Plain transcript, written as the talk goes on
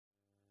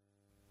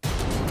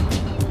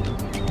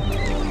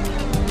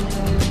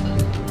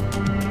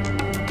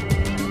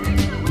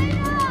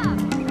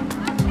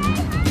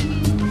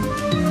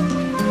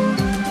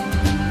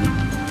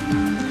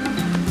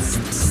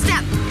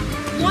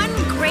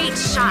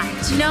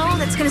shot, you know,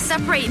 that's gonna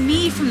separate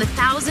me from the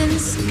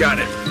thousands. Got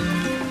it.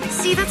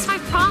 See, that's my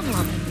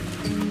problem.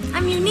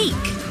 I'm unique.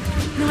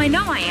 No, I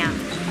know I am.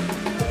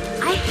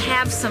 I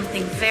have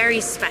something very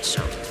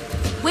special,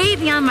 way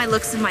beyond my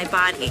looks and my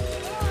body.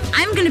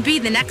 I'm gonna be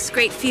the next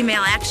great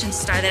female action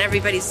star that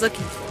everybody's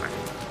looking for.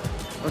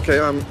 Okay,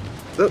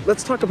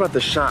 let's talk about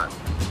the shot.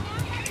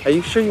 Are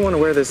you sure you want to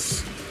wear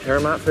this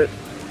harem outfit?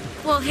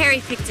 Well,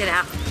 Harry picked it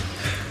out.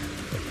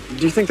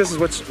 Do you think this is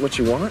what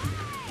you want?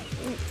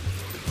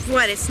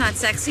 What, it's not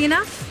sexy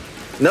enough?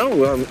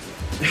 No,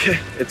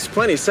 it's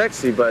plenty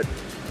sexy, but...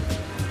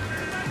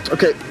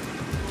 Okay,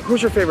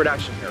 who's your favorite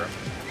action hero?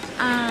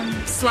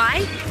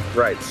 Sly?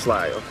 Right,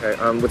 Sly, okay.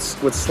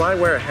 Would Sly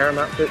wear a harem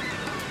outfit?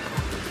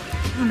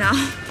 Oh, no.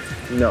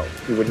 No,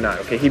 he would not,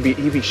 okay? He'd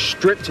be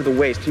stripped to the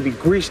waist. He'd be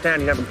greased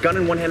down. He'd have a gun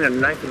in one hand and a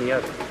knife in the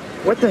other.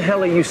 What the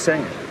hell are you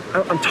saying?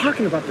 I'm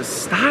talking about the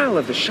style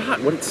of the shot,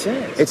 what it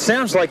says. It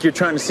sounds like you're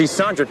trying to see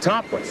Sandra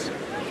topless.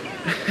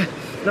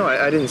 No,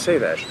 I didn't say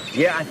that.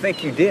 Yeah, I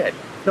think you did.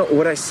 No,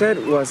 what I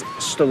said was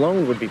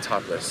Stallone would be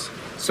topless.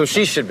 So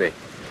she should be.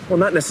 Well,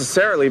 not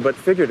necessarily, but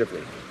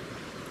figuratively.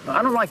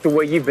 I don't like the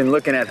way you've been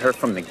looking at her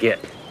from the get.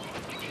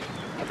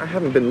 I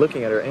haven't been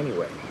looking at her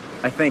anyway.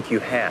 I think you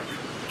have.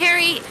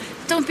 Harry,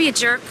 don't be a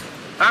jerk.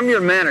 I'm your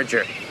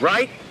manager,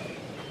 right?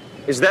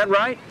 Is that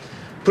right?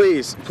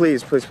 Please,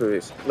 please, please,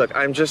 please. Look,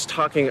 I'm just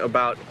talking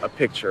about a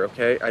picture,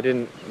 okay? I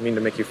didn't mean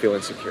to make you feel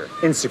insecure.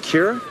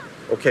 Insecure?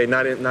 Okay,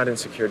 not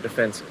insecure,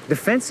 defensive.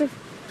 Defensive?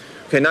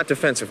 Okay, not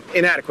defensive.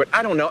 Inadequate.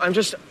 I don't know. I'm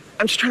just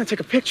trying to take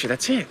a picture.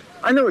 That's it.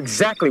 I know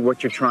exactly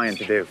what you're trying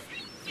to do.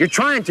 You're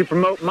trying to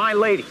promote my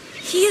lady.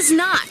 He is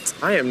not.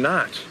 I am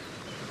not.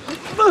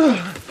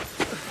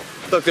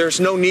 Look, there's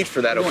no need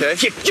for that, okay?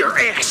 Kick your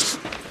ass!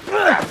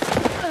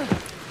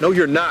 No,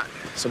 you're not.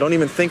 So don't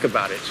even think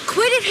about it.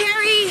 Quit it,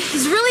 Harry.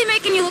 He's really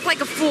making you look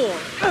like a fool.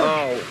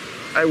 Oh,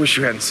 I wish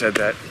you hadn't said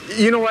that.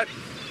 You know what?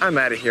 I'm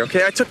out of here,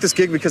 okay? I took this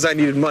gig because I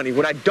needed money.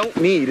 What I don't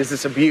need is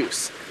this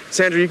abuse.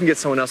 Sandra, you can get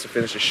someone else to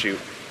finish the shoot.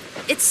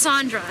 It's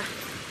Sandra.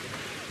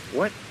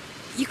 What?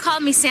 You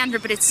called me Sandra,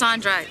 but it's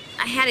Sandra.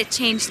 I had it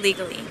changed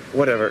legally.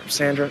 Whatever.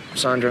 Sandra,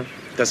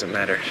 doesn't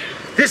matter.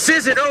 This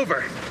isn't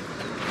over!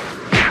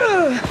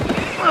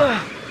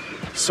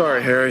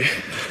 Sorry, Harry.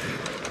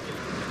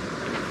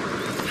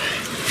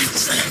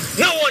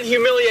 No one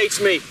humiliates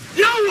me!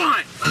 No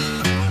one!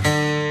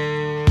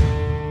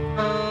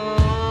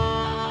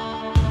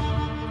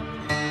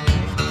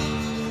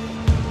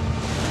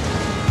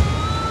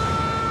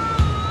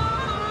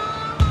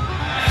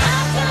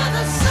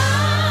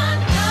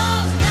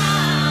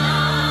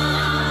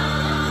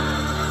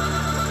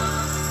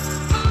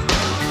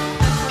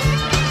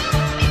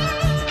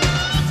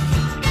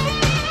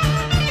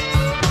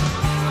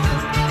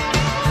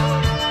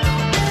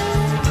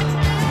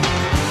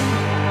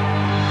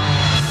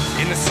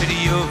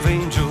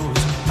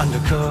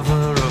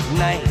 Cover of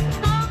night,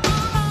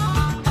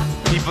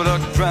 people are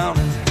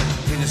drowning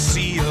in a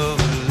sea of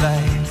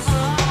lights.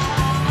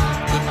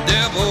 The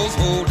devil's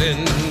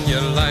holding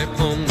your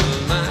life on the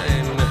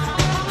line.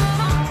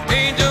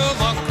 Angels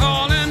are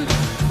calling,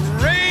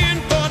 praying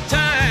for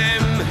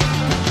time.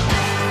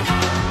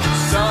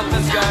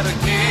 Something's gotta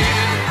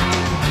give,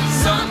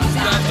 something's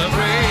got to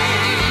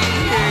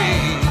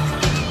break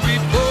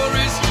before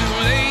it's too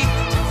late.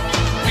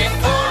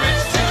 Before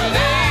it's too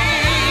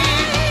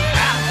late,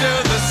 after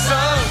the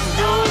sun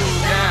goes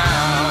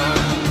down.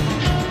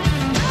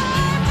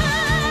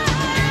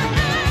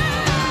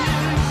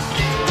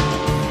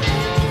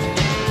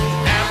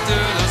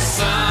 After the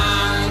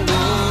sun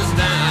goes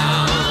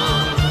down,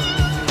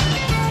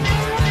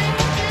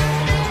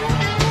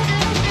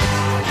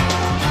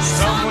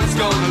 someone's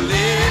gonna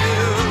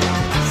live,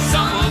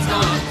 someone's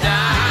gonna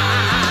die.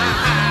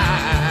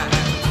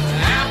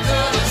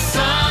 After the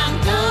sun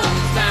goes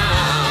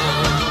down.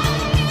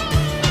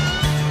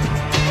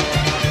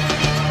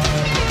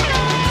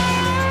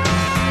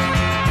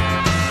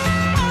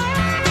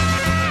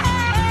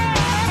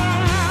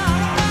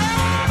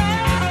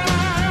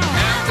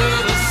 After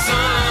the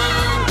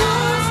sun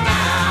goes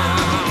down.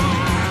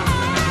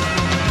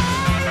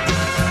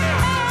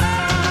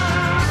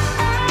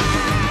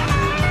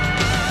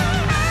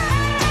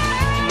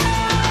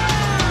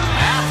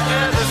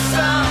 After the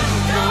sun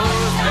goes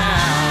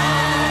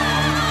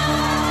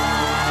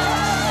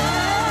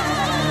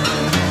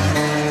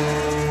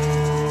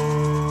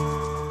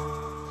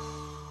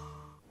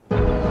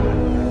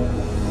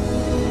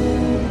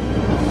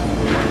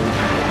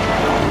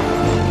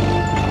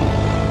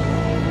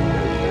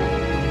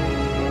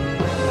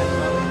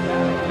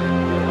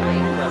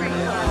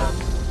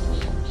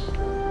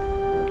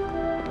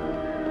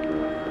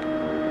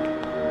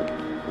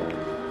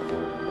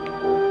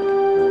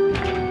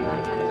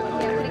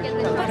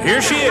Here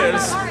she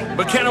is,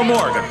 McKenna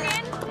Morgan.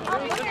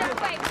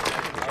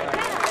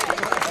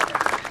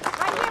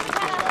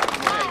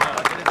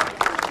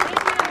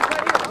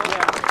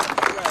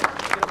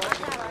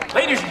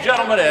 Ladies and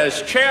gentlemen,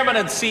 as chairman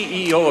and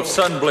CEO of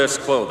Sunbliss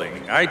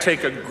Clothing, I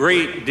take a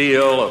great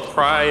deal of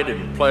pride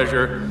and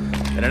pleasure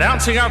in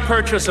announcing our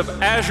purchase of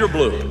Azure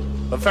Blue,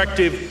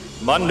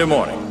 effective Monday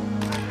morning.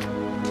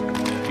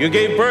 You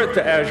gave birth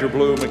to Azure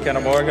Blue, McKenna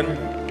Morgan,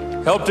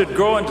 helped it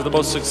grow into the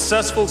most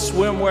successful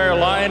swimwear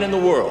line in the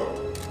world.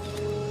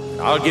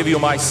 I'll give you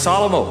my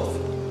solemn oath.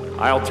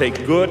 I'll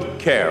take good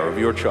care of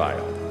your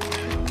child.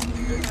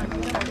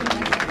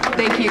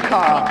 Thank you,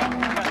 Carl.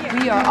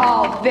 We are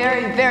all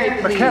very, very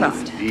pleased. McKenna,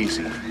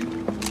 easy.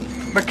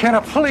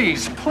 McKenna,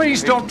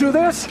 please don't do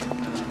this.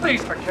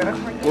 Please, McKenna.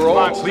 We're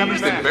all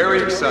pleased and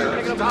very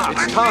excited.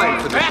 It's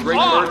time for the great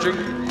merging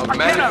of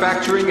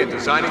manufacturing and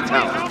designing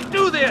talent. Don't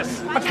do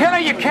this! McKenna,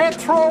 you can't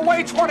throw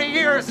away 20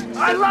 years.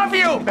 I love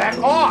you. Back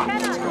off.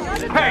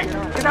 Hey,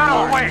 get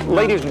out of the way.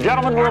 Ladies and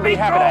gentlemen, we'll be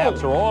happy to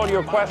answer all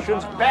your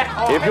questions. Back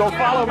off. If you'll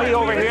follow me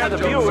over here, the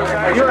viewers...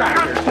 You're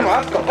out. Come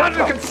on.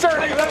 That's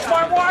concerning. That's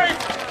my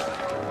wife.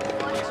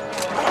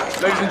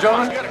 Ladies and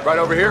gentlemen, right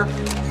over here.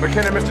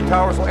 McKenna and Mr.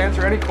 Towers will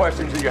answer any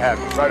questions that you have.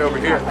 Right over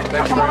here.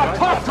 Thanks very much.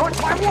 Talk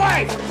towards my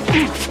wife.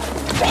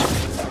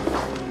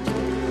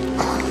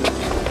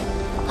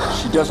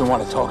 She doesn't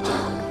want to talk to you.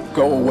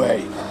 Go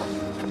away.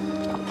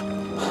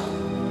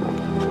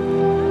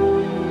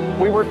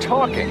 We were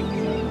talking,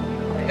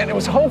 and it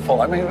was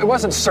hopeful. I mean, it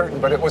wasn't certain,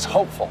 but it was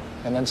hopeful.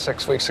 And then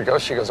 6 weeks ago,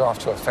 she goes off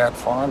to a fat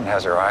farm and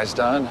has her eyes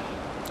done.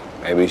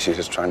 Maybe she's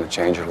just trying to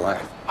change her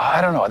life.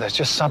 I don't know. There's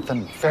just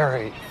something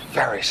very,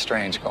 very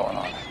strange going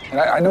on. And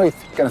I know you're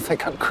going to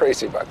think I'm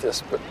crazy about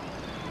this, but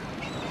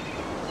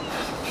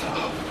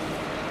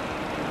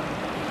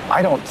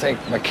I don't think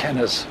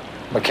McKenna's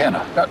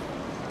McKenna.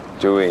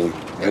 Dewey,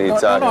 what are you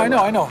talking about?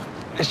 I know.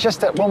 It's just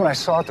that woman I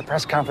saw at the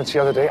press conference the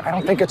other day. I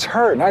don't think it's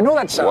her. And I know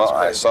that sounds Well,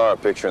 crazy. I saw a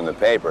picture in the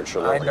paper. It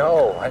sure looked like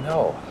I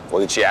know. Well,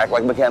 did she act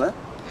like McKenna?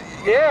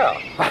 Yeah.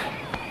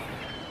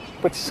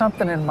 But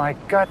something in my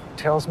gut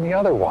tells me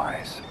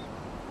otherwise.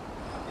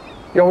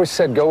 You always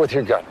said go with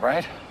your gut,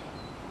 right?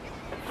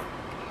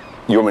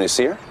 You want me to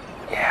see her?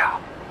 Yeah.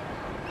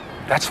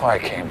 That's why I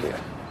came to you.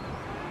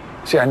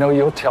 See, I know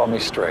you'll tell me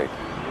straight.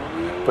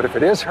 But if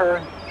it is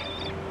her,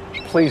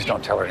 please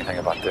don't tell her anything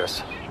about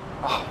this.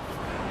 Oh,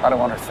 I don't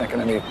want her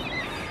thinking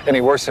any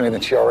worse of me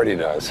than she already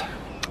does.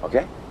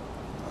 Okay.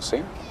 I'll see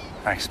her.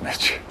 Thanks,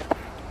 Mitch.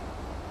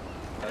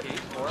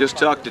 Just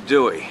talked to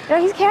Dewey. You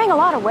know, he's carrying a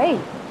lot of weight.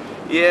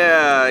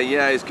 Yeah,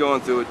 he's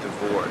going through a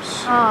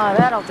divorce. Oh,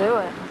 that'll do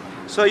it.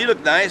 So you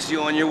look nice.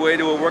 You on your way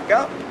to a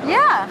workout?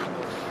 Yeah.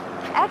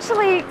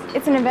 Actually,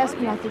 it's an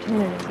investment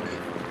opportunity.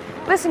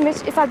 Listen,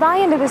 Mitch, if I buy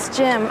into this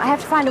gym, I have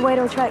to find a way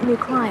to attract new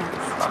clients.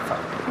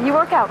 You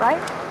work out, right?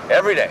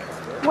 Every day.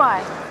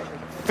 Why?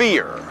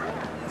 Fear.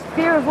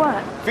 Fear of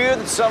what? Fear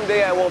that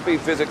someday I won't be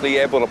physically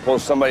able to pull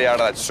somebody out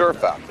of that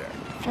surf out there.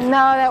 No,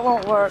 that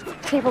won't work.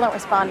 People don't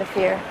respond to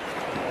fear.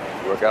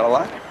 You work out a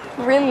lot?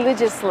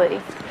 Religiously.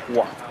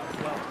 What?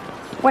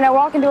 When I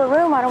walk into a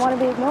room, I don't want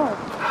to be ignored.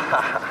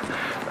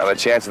 Not a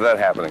chance of that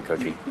happening,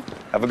 Cookie.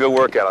 Have a good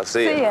workout. I'll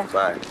see you. See ya.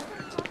 Bye.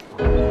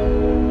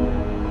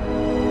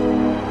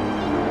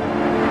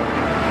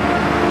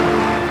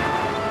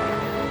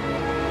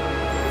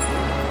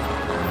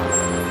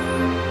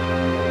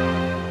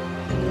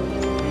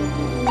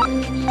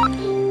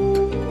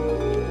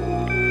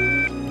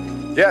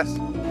 Yes.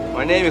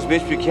 My name is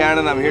Mitch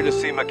Buchanan. I'm here to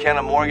see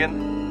McKenna Morgan.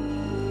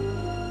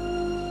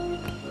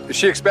 Is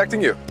she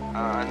expecting you?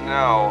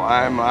 No.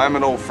 I'm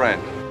an old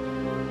friend.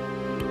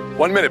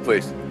 1 minute,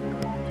 please.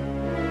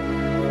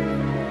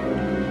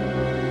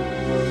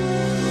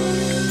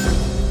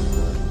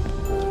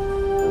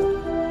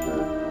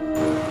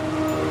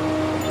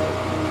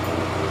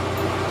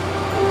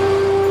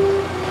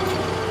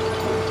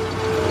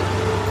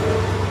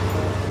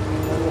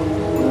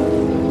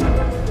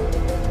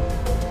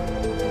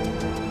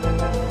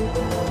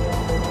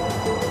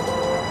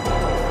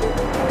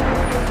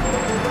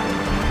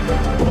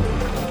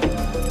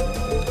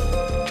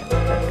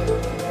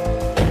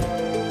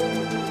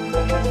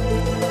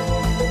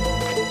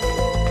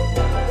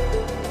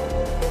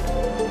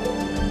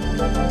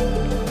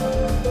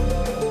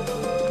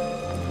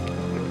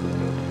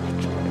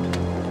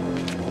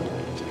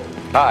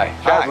 Hi,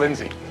 Dad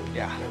Lindsay.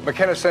 Yeah.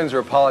 McKenna sends her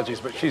apologies,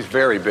 but she's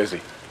very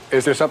busy.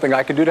 Is there something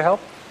I can do to help?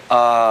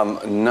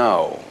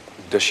 No.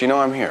 Does she know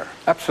I'm here?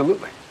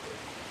 Absolutely.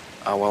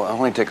 Well, I'll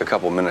only take a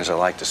couple minutes. I'd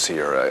like to see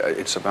her.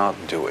 It's about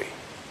Dewey.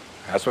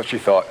 That's what she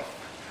thought.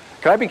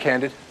 Can I be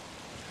candid?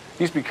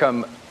 He's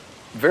become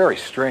very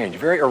strange,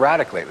 very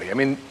erratic lately. I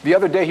mean, the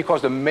other day he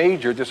caused a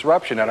major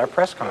disruption at our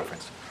press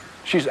conference.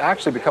 She's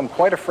actually become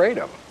quite afraid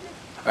of him.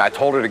 I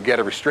told her to get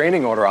a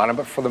restraining order on him,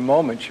 but for the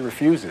moment she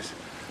refuses.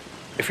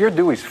 If you're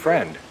Dewey's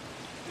friend,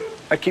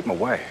 I'd keep him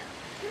away.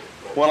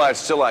 Well, I'd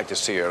still like to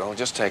see her. It'll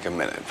just take a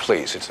minute.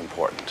 Please, it's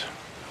important.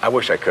 I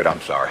wish I could.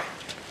 I'm sorry.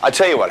 I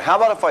tell you what, how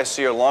about if I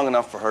see her long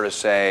enough for her to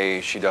say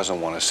she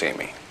doesn't want to see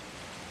me?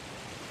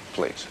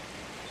 Please.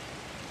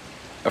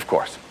 Of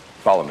course.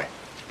 Follow me.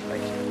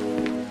 Thank you.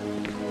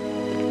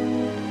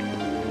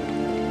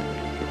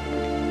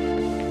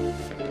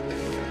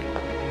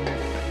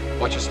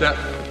 Watch your step.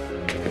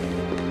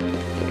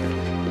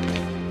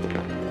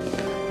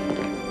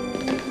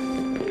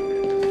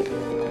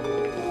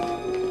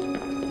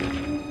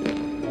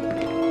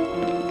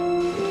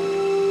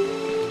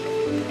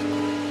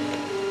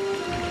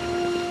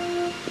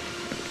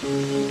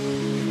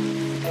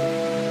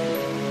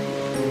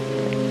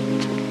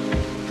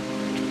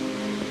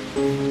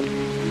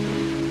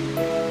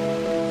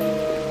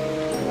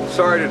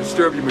 Sorry to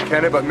disturb you,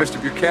 McKenna, but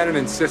Mr. Buchanan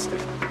insisted.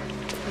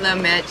 Hello,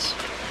 Mitch.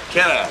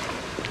 Kenna.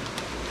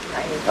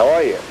 Hi. How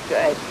are you?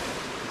 Good.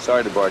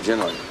 Sorry to barge in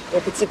on you.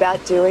 If it's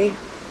about Dewey,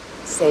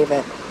 save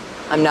it.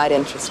 I'm not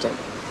interested.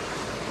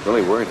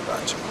 Really worried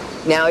about you.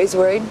 Now he's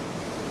worried?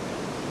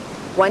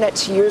 Why not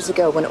 2 years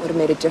ago when it would have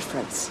made a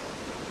difference?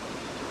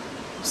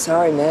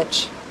 Sorry,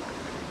 Mitch.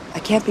 I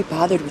can't be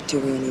bothered with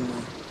Dewey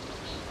anymore.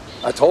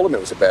 I told him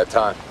it was a bad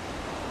time.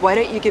 Why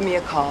don't you give me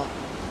a call,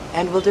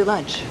 and we'll do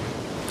lunch.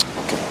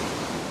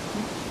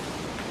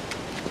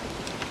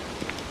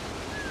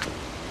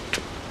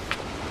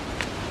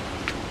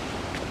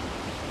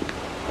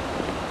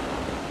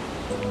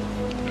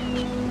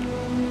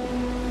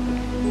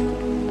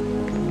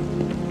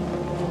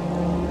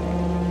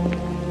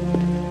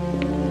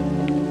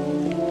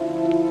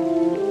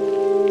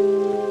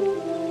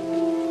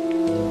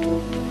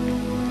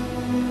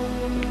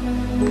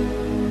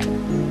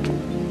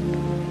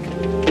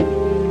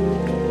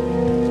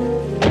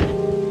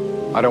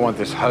 I don't want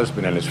this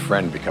husband and his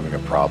friend becoming a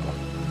problem.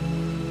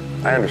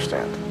 I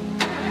understand.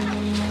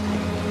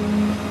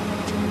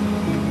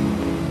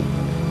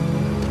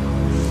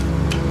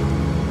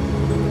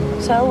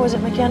 So, was it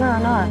McKenna or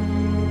not?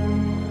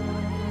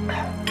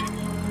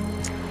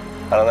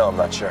 I don't know, I'm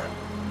not sure.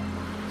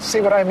 See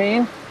what I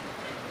mean?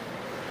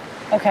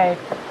 Okay,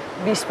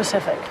 be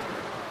specific.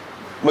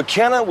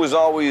 McKenna was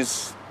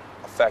always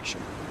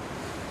affectionate.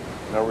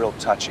 Real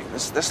touchy.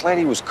 This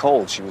lady was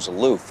cold. She was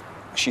aloof.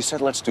 She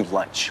said, let's do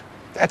lunch.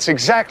 That's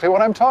exactly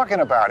what I'm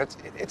talking about.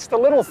 It's the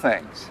little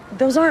things.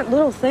 Those aren't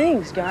little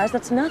things, guys.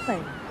 That's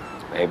nothing.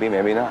 Maybe,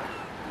 maybe not.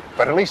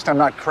 But at least I'm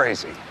not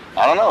crazy.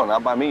 I don't know.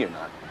 Not by me, you're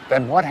not.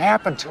 Then what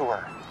happened to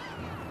her?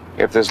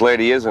 If this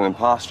lady is an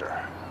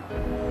imposter,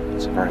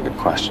 it's a very good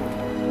question.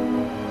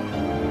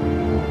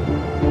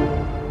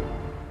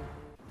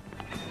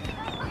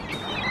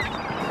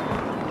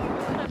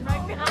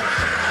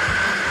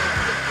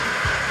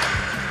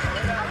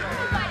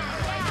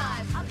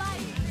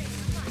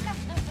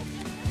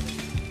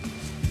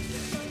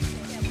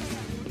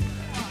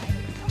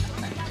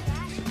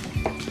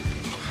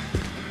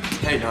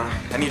 Hey, Donna,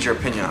 I need your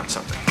opinion on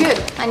something.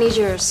 Good. I need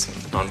yours.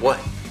 On what?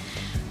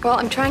 Well,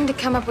 I'm trying to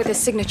come up with a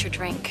signature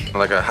drink.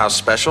 Like a house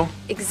special?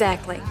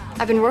 Exactly.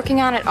 I've been working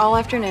on it all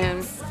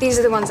afternoon. These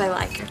are the ones I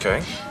like.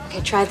 Okay.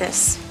 Okay, try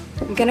this.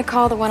 I'm gonna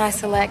call the one I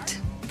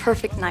select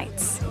Perfect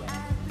Nights.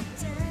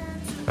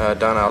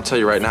 Donna, I'll tell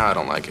you right now, I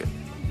don't like it.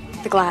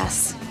 The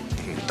glass.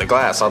 The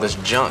glass, all this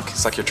junk.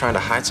 It's like you're trying to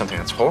hide something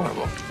that's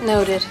horrible.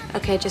 Noted.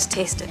 Okay, just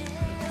taste it.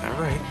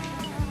 All right.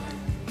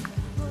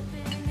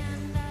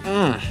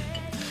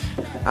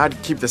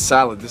 I'd keep the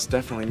salad. This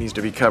definitely needs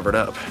to be covered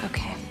up.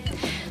 Okay.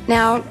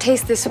 Now,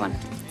 taste this one.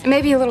 It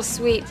may be a little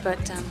sweet, but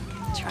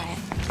try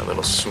it. A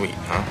little sweet,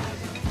 huh?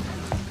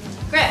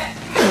 Griff.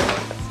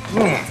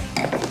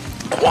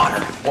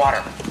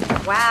 Water.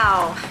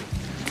 Wow.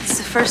 It's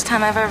the first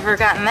time I've ever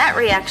gotten that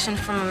reaction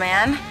from a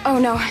man. Oh,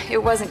 no,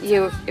 it wasn't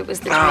you. It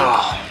was the drink.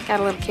 Oh. Got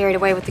a little carried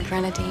away with the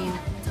grenadine.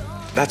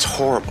 That's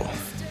horrible.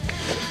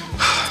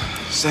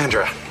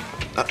 Sandra.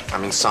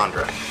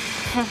 Sandra.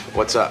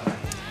 What's up?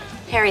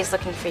 Harry's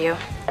looking for you.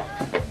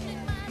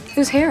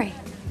 Who's Harry?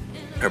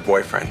 Her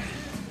boyfriend.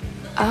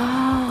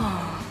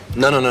 Oh.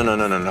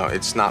 No.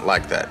 It's not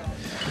like that.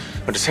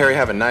 But does Harry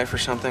have a knife or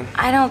something?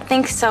 I don't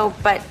think so,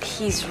 but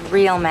he's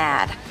real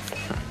mad.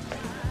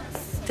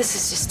 This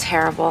is just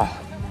terrible.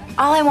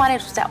 All I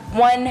wanted was that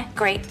one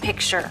great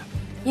picture.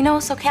 You know,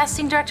 so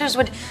casting directors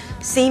would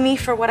see me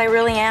for what I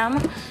really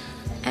am.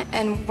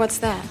 And what's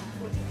that?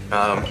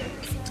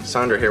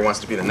 Sandra here wants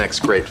to be the next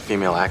great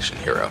female action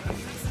hero.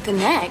 The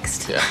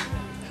next? Yeah.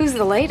 Who's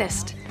the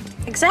latest?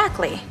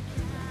 Exactly.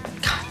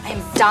 God, I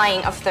am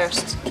dying of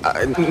thirst.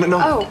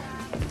 No.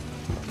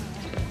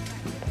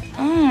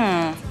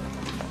 Oh.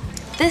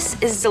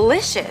 This is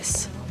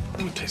delicious.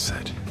 Let me taste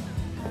that.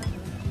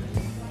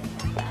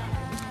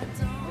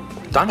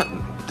 Donna,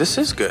 this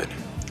is good.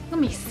 Let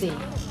me see.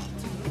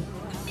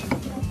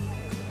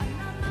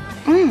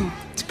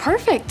 It's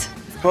perfect.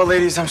 Well,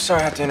 ladies, I'm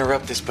sorry I have to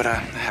interrupt this, but I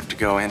have to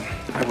go in.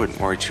 I wouldn't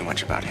worry too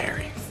much about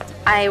Harry.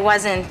 I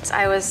wasn't.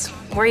 I was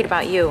worried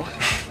about you.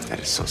 That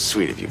is so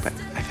sweet of you, but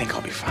I think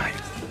I'll be fine.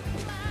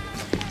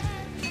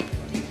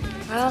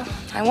 Well,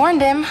 I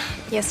warned him.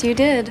 Yes, you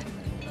did.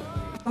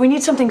 We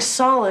need something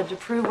solid to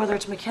prove whether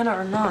it's McKenna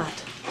or not.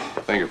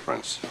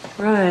 Fingerprints.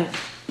 Right.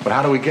 But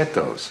how do we get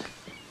those?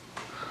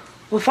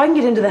 Well, if I can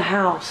get into the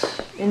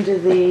house, into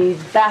the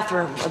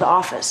bathroom or the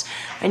office,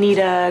 I need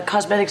a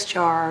cosmetics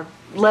jar,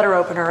 letter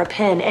opener, a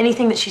pen,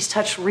 anything that she's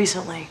touched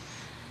recently.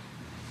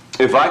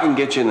 If I can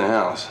get you in the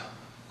house.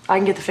 I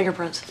can get the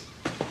fingerprints.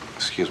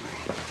 Excuse me.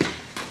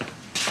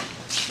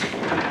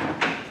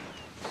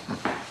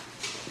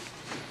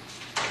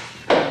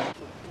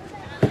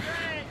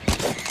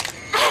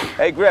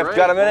 Hey, Griff,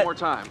 got a minute? One more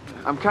time.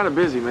 I'm kind of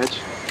busy, Mitch.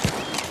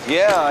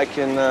 Yeah, I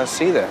can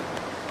see that.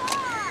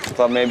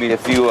 Thought maybe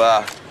if you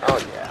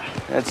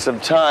had some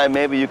time,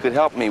 maybe you could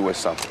help me with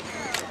something.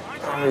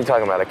 What are you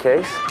talking about, a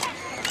case?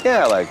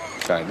 Yeah, like,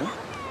 kind of.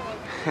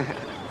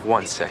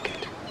 1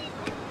 second.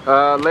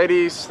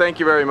 Ladies, thank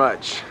you very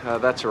much.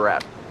 That's a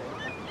wrap.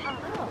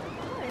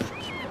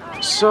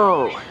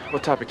 So,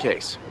 what type of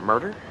case?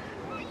 Murder?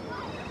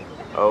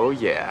 Oh,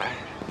 yeah.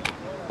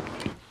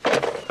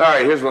 All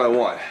right, here's what I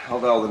want.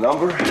 I'll dial the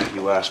number.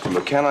 You ask for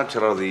McKenna.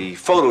 Tell her the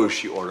photos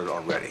she ordered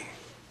already.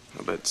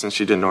 But since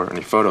she didn't order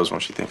any photos,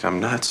 won't she think I'm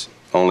nuts?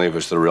 Only if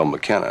it's the real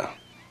McKenna.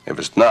 If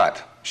it's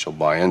not, she'll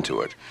buy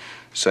into it.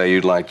 Say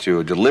you'd like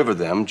to deliver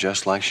them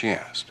just like she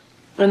asked.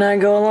 And I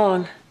go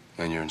along.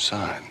 And you're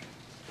inside.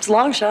 It's a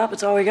long shot.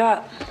 It's all we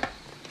got.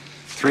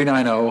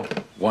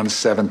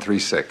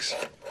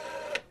 390-1736.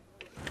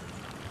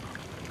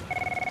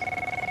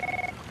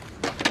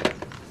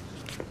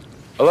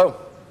 Hello?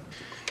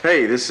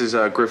 Hey, this is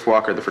Griff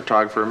Walker, the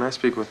photographer. May I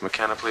speak with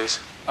McKenna,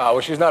 please? Well,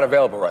 she's not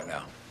available right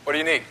now. What do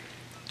you need?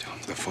 Tell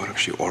them the photos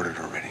she ordered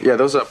already. Yeah,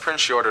 those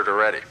prints she ordered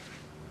already.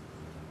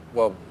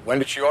 Well, when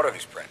did she order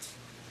these prints?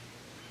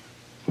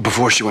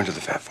 Before she went to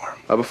the fat farm.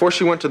 Before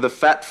she went to the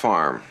fat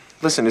farm.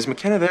 Listen, is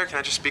McKenna there? Can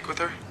I just speak with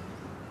her?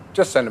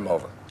 Just send them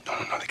over.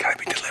 No, they gotta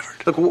be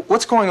delivered. Look,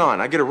 what's going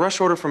on? I get a rush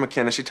order from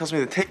McKenna. She tells me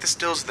to take the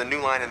stills to the new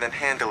line and then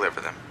hand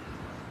deliver them.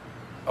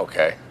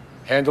 Okay.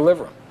 Hand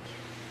deliver them.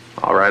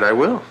 All right, I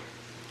will.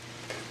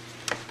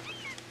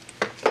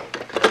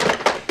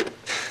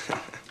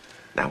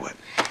 Now what?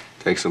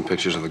 Take some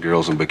pictures of the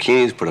girls in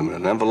bikinis, put them in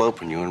an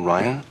envelope, and you and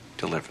Ryan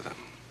deliver them.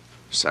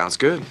 Sounds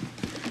good.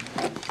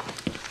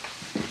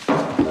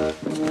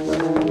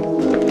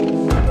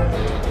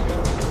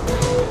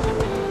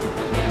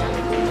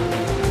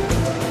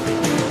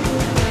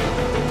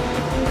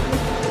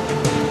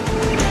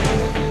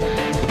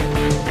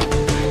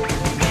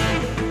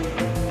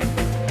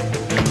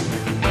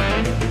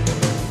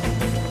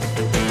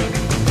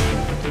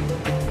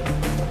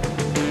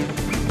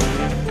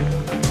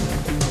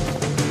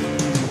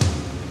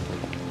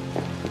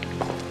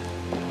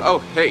 Oh,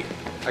 hey,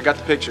 I got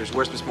the pictures.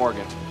 Where's Miss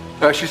Morgan?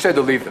 She said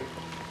to leave them.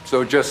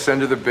 So just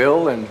send her the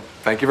bill, and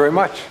thank you very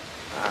much.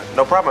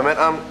 No problem, man.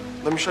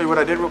 Let me show you what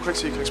I did real quick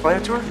so you can explain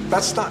it to her.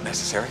 That's not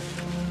necessary.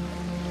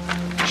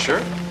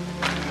 Sure?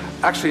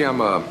 Actually, I'm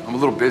a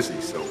little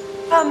busy, so...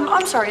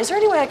 I'm sorry. Is there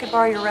any way I could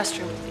borrow your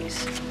restroom,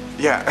 please?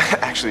 Yeah,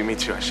 actually, me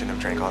too. I shouldn't have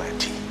drank all that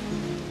tea.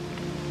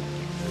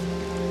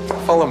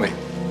 Follow me.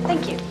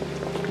 Thank you.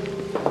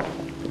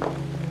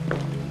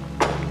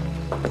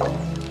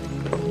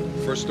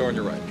 First door on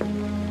your right.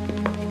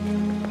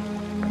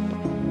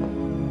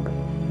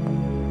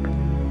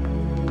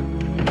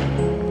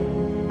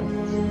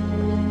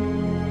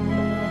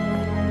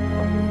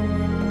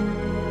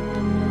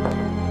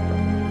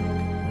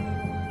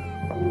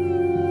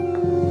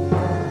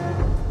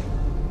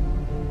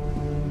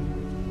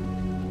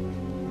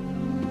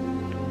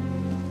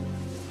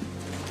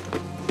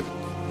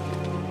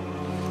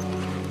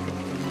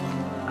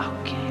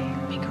 Okay,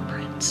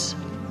 fingerprints.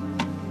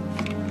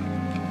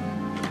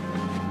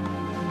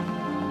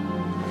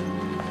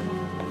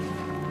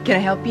 Can I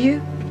help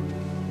you?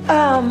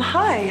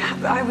 Hi.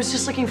 I was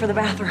just looking for the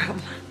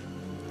bathroom.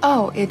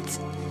 Oh, it's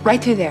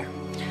right through there.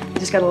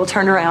 Just got a little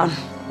turnaround.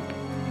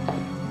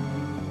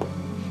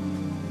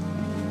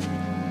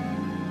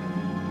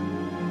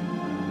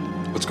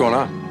 What's going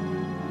on?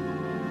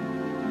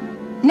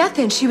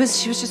 Nothing. She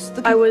was just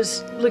looking. I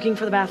was looking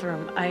for the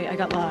bathroom. I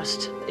got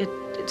lost.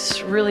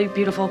 It's really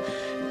beautiful.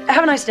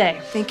 Have a nice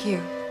day. Thank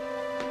you.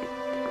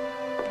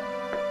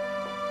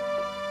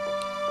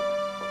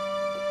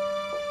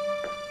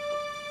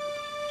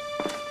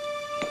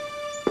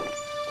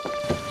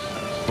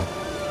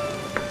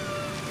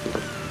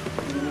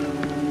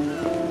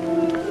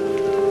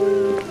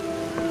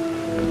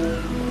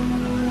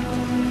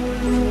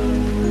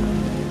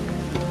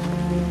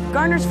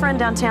 Garner's friend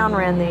downtown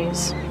ran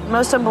these.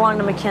 Most of them belong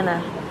to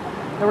McKenna,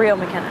 the real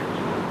McKenna.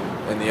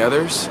 And the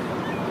others?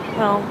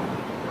 Well,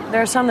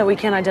 there are some that we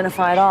can't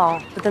identify at all,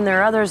 but then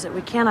there are others that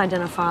we can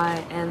identify,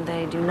 and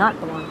they do not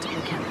belong to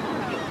McKenna.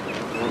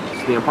 Well,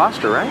 it's the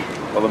imposter, right?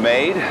 Well, the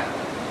maid,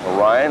 or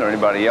Ryan, or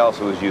anybody else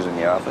who was using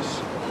the office.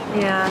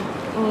 Yeah,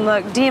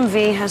 look,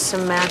 DMV has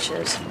some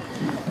matches.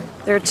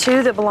 There are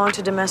two that belong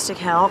to domestic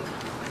help,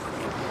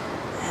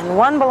 and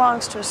one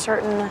belongs to a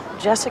certain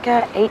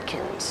Jessica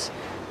Aitkins,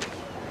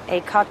 a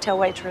cocktail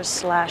waitress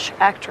slash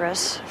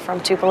actress from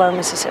Tupelo,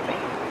 Mississippi.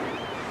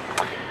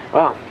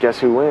 Well, guess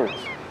who wins?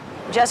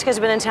 Jessica's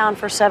been in town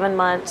for 7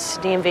 months.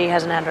 DMV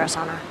has an address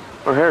on her.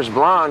 Her hair's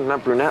blonde,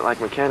 not brunette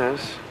like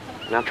McKenna's.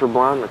 Natural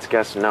blonde, let's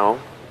guess no.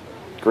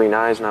 Green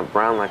eyes, not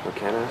brown like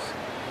McKenna's.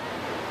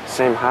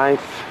 Same height,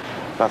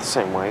 about the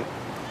same weight.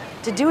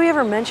 Did Dewey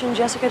ever mention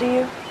Jessica to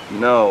you?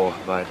 No,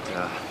 but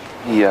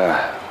he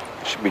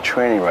should be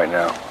training right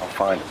now. I'll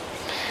find him.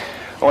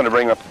 I wanted to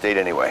bring him up to date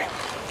anyway.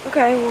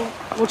 Okay, well,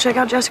 we'll check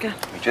out Jessica.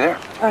 Meet you there.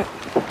 All right.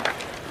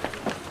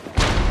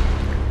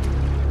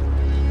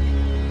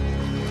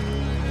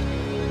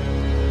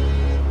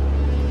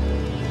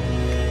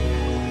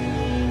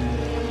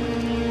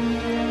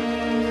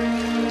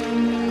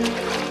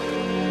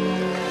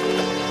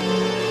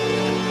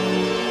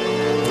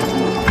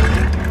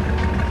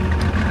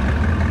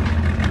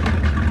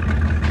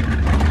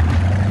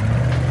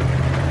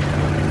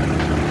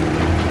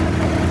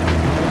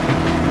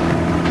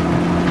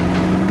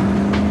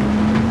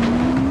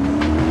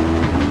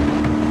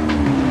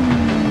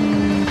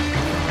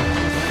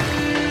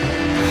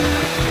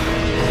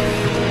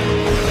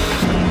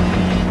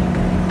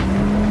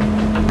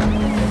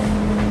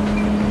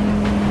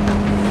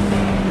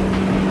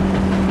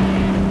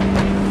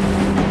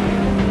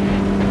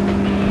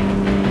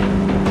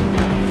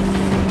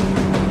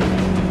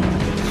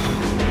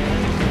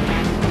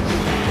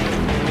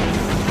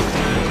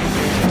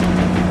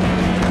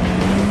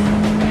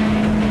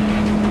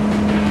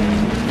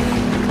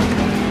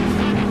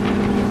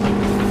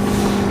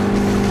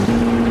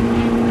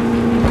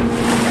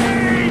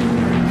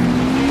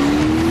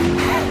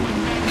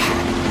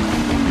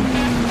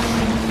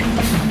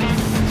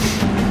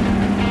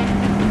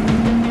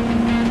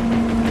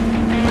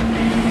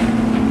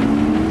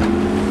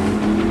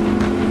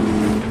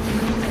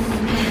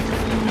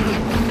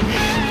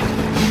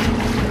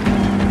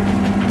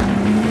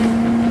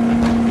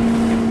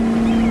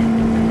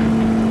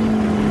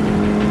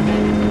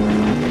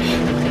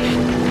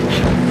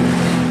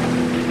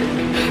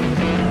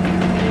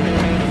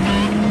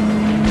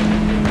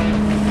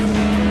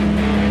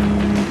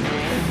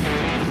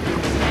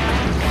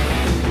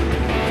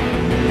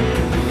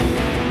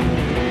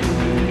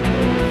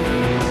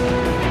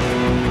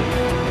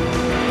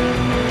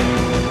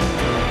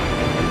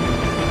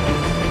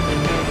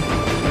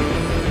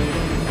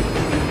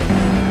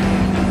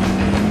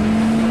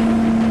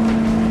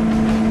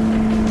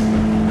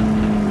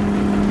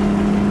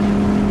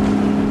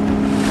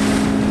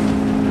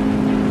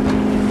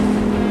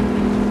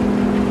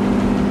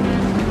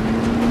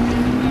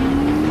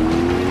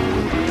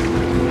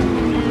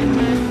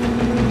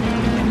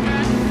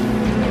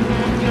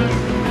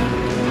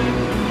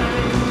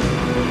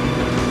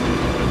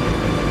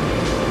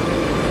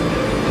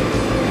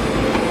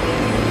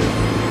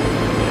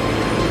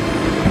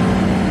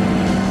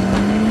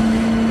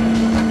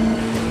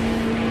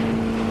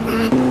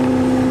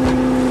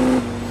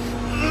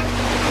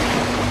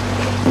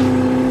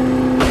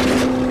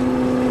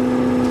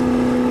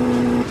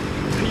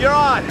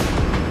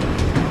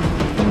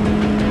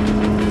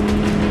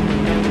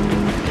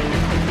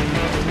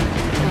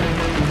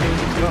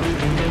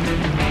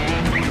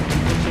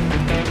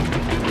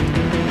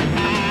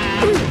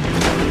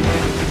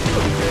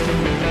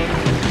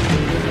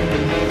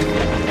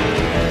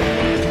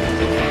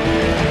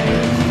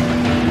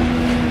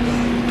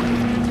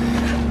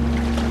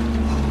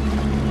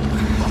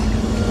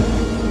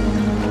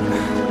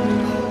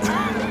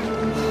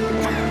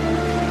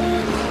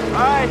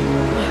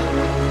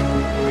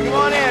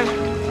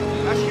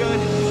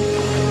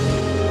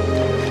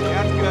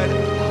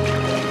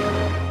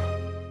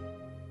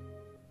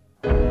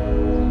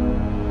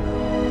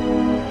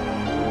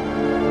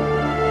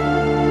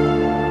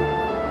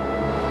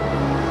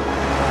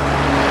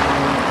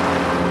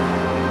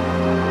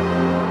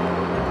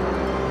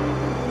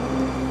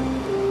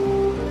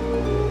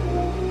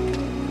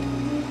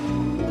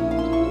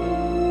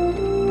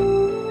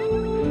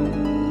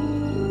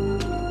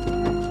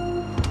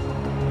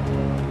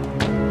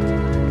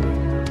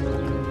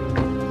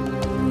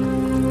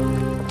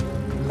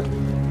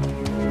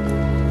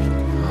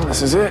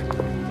 This is it.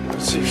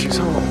 Let's see if she's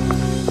home.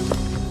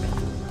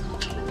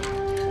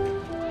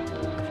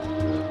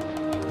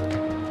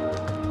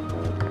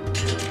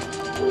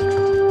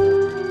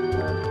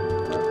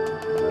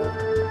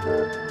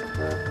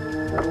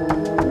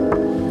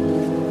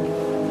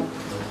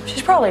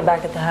 She's probably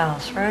back at the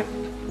house, right?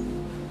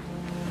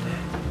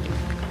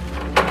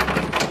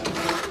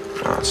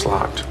 Oh, it's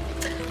locked.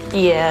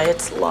 Yeah,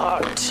 it's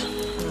locked.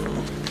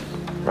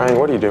 Ryan,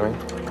 what are you doing?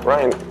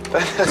 Ryan,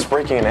 that's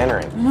breaking and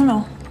entering.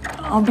 No.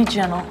 I'll be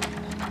gentle.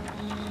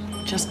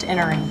 Just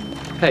entering.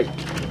 Hey,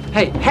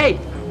 hey!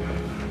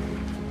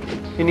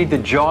 You need the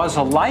jaws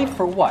of life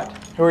or what?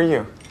 Who are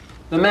you?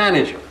 The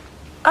manager.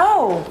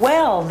 Oh,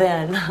 well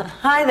then.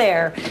 Hi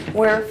there.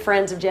 We're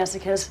friends of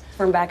Jessica's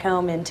from back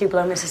home in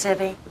Tupelo,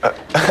 Mississippi.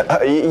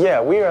 Yeah,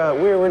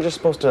 we're just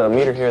supposed to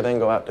meet her here, then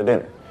go out to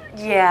dinner.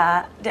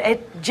 Yeah,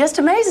 it just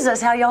amazes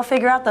us how y'all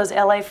figure out those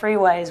LA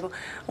freeways.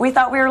 We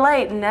thought we were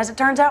late, and as it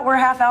turns out, we're a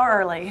half hour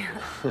early.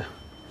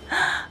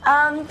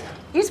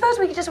 You suppose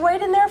we could just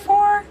wait in there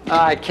for her?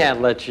 I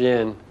can't let you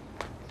in.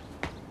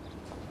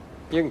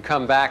 You can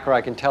come back, or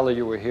I can tell her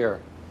you were here.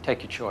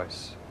 Take your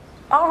choice.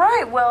 All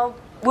right, well,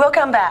 we'll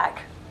come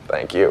back.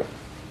 Thank you.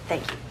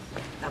 Thank you.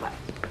 Bye-bye.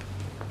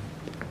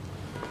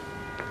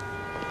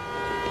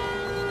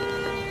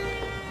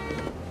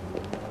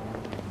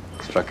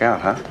 Struck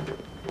out, huh?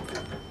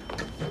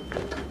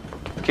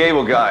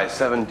 Cable guy,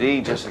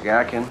 7D, Jessica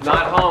Atkins.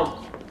 Not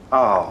home.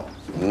 Oh,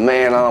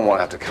 man, I don't want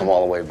to have to come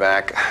all the way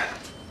back.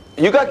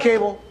 You got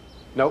cable?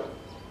 Nope.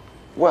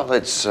 Well,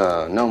 it's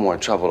no more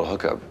trouble to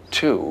hook up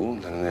two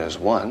than there's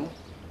one.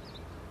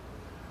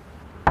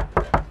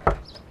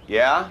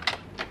 Yeah?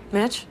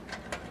 Mitch?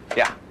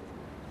 Yeah.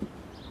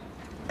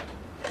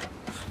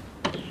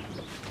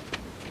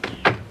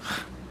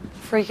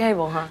 Free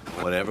cable, huh?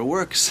 Whatever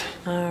works.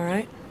 All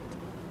right.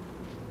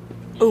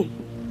 Ooh.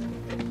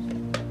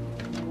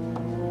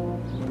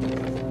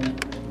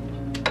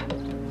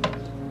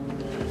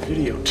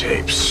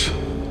 Videotapes.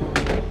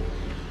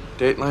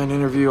 Dateline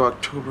interview,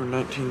 October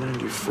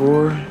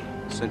 1994.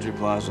 Century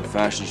Plaza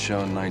Fashion Show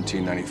in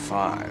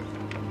 1995.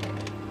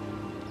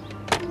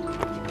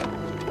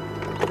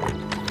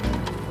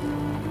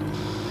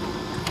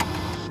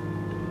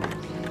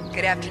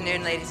 Good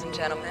afternoon, ladies and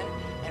gentlemen,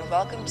 and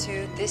welcome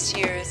to this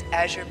year's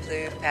Azure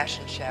Blue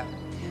Fashion Show.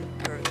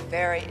 We're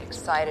very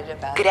excited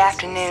about Good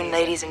afternoon,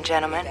 ladies and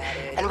gentlemen,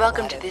 and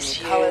welcome to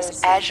this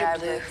year's Azure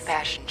Blue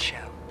Fashion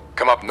Show.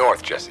 Come up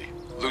north, Jesse.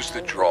 Lose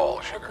the drawl,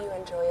 I sugar. hope you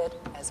enjoy it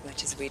as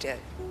much as we did.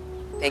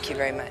 Thank you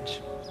very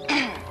much.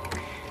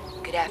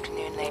 Good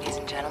afternoon, ladies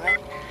and gentlemen,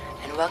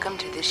 and welcome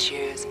to this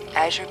year's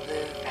Azure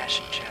Blue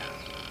Fashion Show.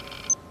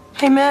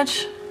 Hey,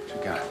 Mitch. What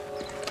you got?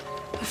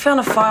 I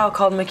found a file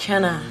called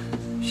McKenna.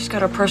 She's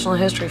got her personal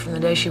history from the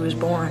day she was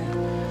born.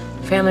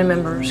 Family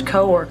members,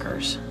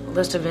 co-workers, a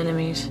list of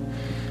enemies.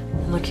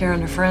 And look here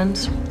under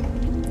friends.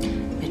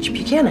 Mitch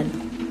Buchanan.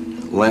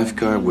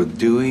 Lifeguard with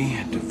Dewey,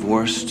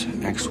 divorced,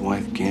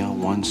 ex-wife Gail,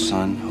 one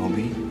son,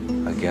 Hobie.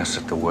 A guest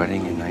at the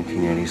wedding in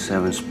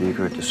 1987,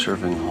 speaker at the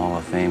Surfing Hall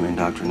of Fame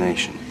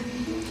indoctrination.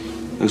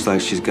 Looks like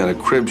she's got a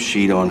crib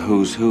sheet on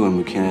who's who in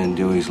McKenna and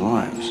Dewey's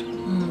lives.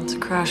 It's a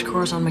crash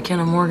course on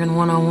McKenna Morgan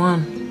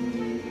 101.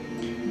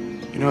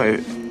 You know,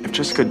 if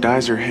Jessica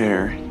dyes her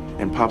hair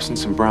and pops in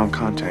some brown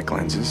contact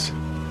lenses.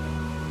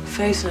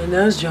 Face and a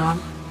nose job.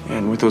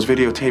 And with those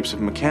videotapes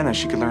of McKenna,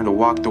 she could learn to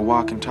walk the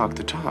walk and talk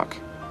the talk.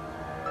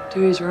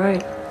 Dewey's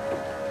right.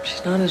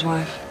 She's not his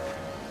wife.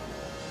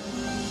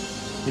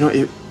 You know,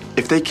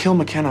 if they kill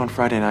McKenna on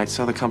Friday night,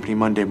 sell the company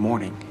Monday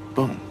morning,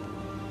 boom,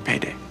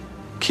 payday.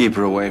 Keep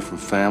her away from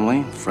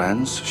family,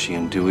 friends. She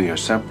and Dewey are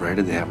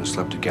separated. They haven't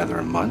slept together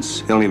in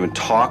months. They don't even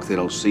talk. They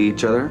don't see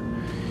each other.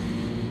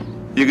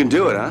 You can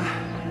do it, huh?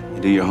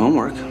 You do your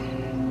homework.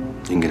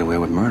 You can get away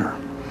with murder.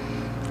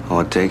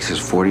 All it takes is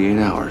 48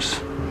 hours.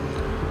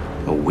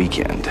 A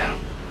weekend.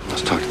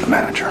 Let's talk to the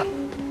manager.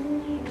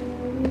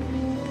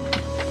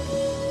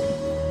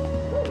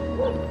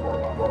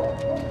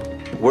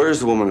 Where's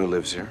the woman who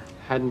lives here?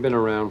 Hadn't been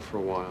around for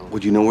a while.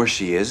 Would you know where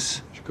she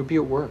is? She could be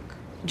at work.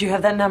 Do you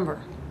have that number?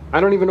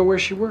 I don't even know where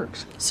she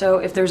works. So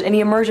if there's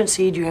any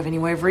emergency, do you have any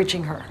way of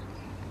reaching her?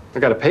 I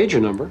got a pager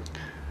number.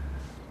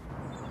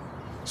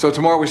 So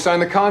tomorrow we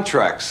sign the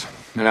contracts.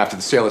 And after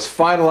the sale is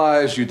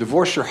finalized, you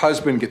divorce your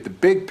husband, get the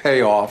big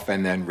payoff,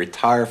 and then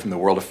retire from the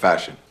world of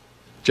fashion.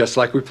 Just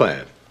like we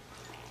planned.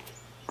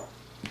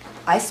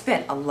 I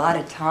spent a lot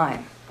of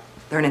time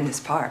learning this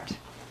part.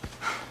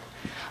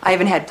 I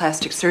even had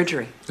plastic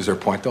surgery. Is there a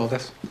point to all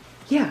this?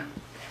 Yeah.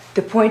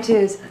 The point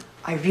is,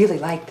 I really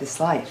like this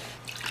life.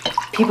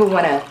 People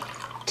want to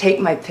take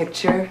my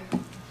picture,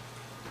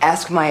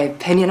 ask my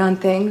opinion on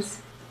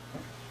things.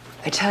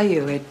 I tell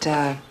you, it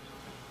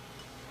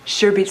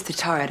sure beats the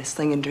tar out of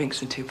slinging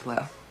drinks in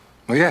Tupelo.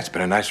 Well, yeah, it's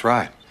been a nice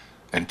ride.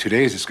 And 2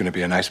 days, it's going to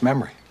be a nice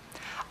memory.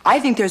 I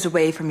think there's a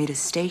way for me to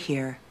stay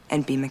here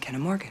and be McKenna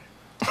Morgan.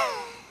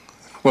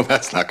 Well,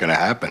 that's not going to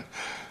happen.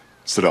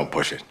 So don't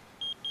push it.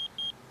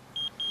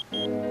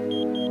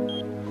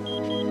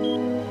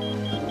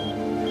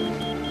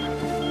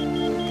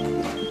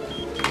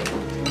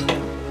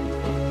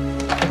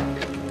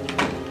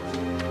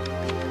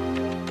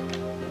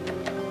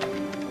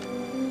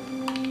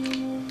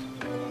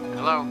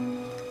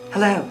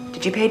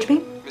 Did you page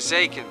me? Miss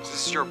Akins,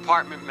 this is your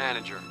apartment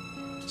manager.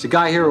 There's a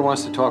guy here who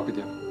wants to talk with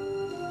you.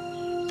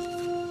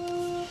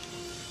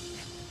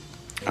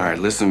 All right,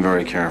 listen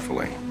very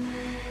carefully.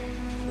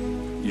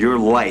 Your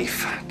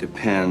life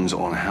depends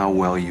on how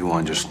well you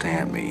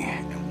understand me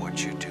and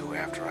what you do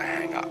after I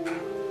hang up.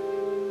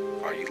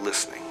 Are you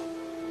listening?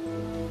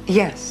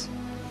 Yes.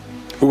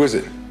 Who is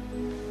it?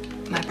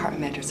 My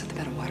apartment manager said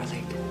about a water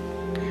leak.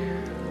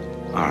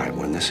 All right,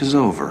 when this is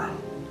over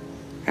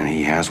and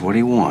he has what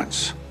he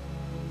wants,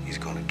 he's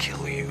gonna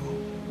kill you.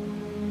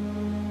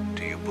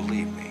 Do you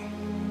believe me?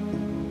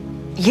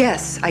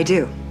 Yes, I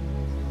do.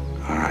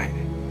 All right.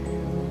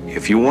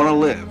 If you want to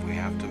live, we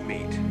have to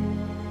meet.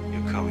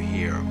 You come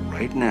here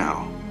right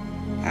now,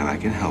 and I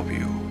can help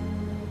you.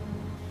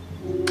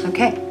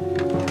 Okay.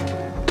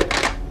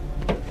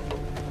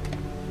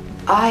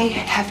 I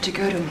have to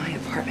go to my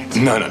apartment.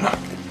 No.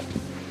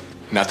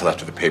 Not till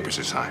after the papers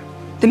are signed.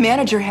 The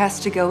manager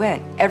has to go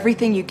in.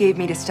 Everything you gave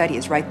me to study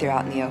is right there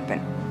out in the open.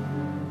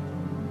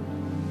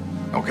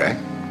 Okay,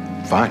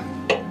 fine.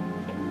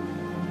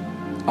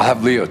 I'll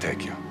have Leo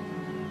take you.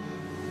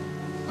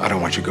 I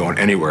don't want you going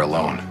anywhere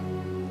alone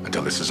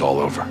until this is all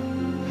over.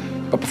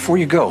 But before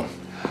you go,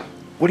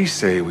 what do you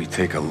say we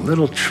take a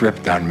little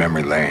trip down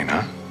memory lane,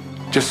 huh?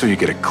 Just so you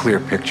get a clear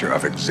picture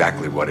of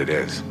exactly what it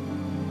is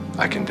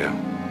I can do.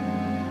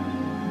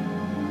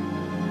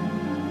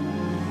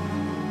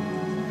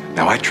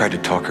 Now, I tried to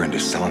talk her into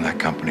selling that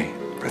company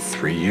for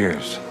 3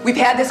 years. We've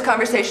had this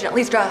conversation at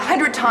least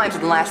 100 times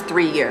in the last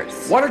 3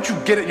 years. Why don't you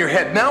get it in your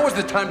head? Now is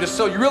the time to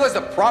sell. You realize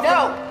the profit?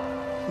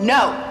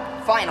 No.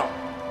 Final.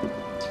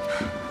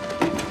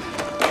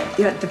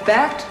 You know, the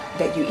fact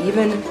that you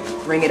even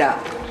bring it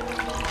up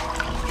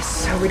is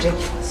so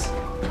ridiculous.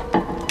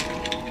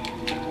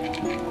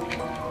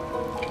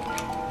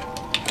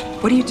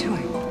 What are you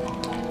doing?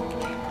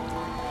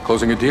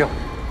 Closing a deal.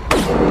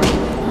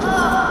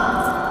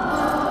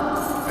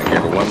 I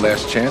gave her one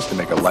last chance to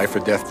make a life or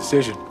death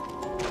decision.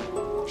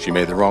 She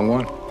made the wrong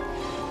one.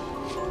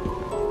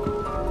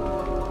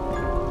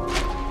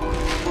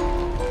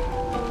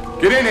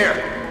 Get in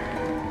here!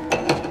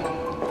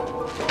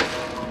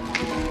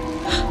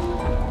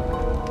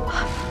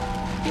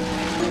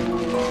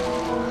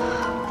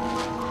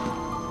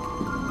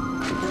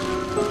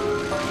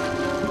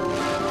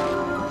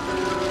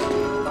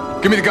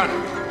 Give me the gun.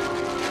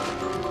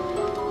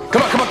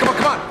 Come on.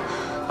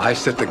 I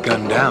set the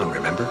gun down,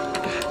 remember?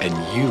 And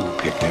you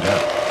picked it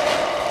up.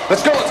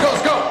 Let's go.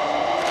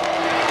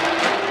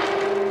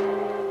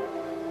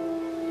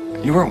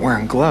 You weren't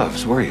wearing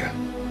gloves, were you?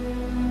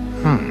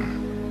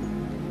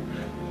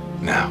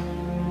 Now,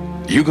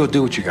 you go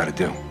do what you gotta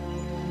do.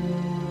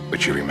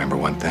 But you remember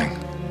one thing.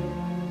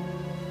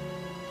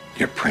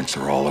 Your prints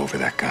are all over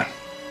that gun.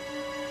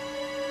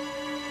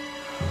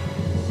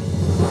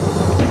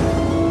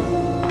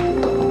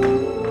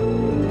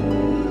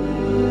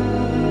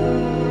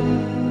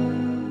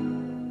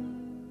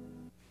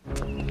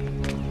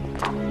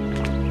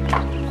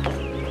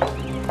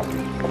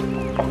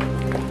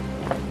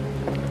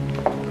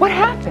 What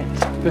happened?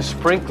 The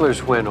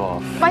sprinklers went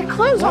off. My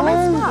clothes on my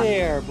stuff.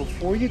 There,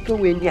 before you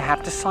go in, you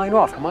have to sign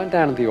off. Come on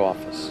down to the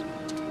office.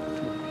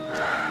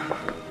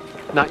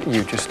 Not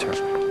you, just her.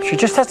 She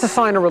just has to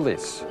sign a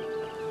release.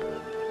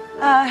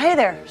 Hey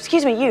there.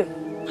 Excuse me, you.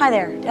 Hi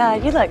there.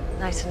 You look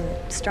nice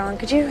and strong.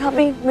 Could you help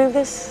me move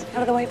this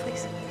out of the way,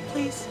 please?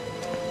 Please?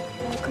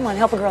 Oh, come on,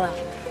 help a girl out.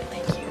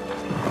 Thank you.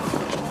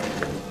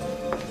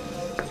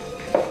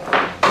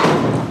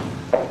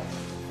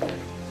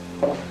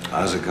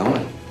 How's it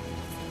going?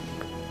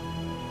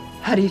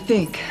 How do you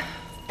think?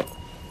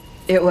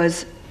 It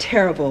was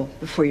terrible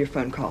before your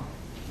phone call.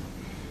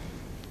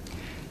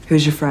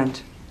 Who's your friend?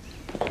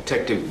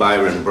 Detective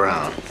Byron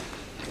Brown,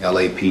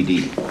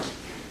 LAPD.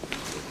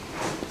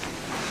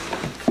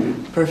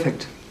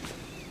 Perfect.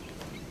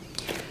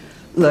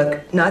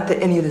 Look, not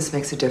that any of this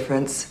makes a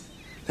difference,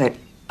 but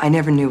I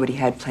never knew what he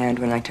had planned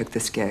when I took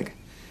this gig.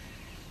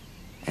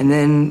 And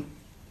then,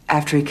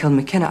 after he killed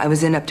McKenna, I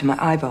was in up to my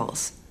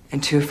eyeballs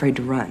and too afraid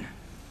to run.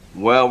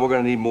 Well, we're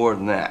gonna need more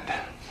than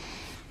that.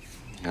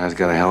 Guy's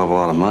got a hell of a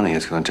lot of money.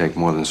 It's gonna take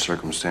more than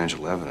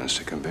circumstantial evidence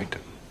to convict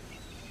him.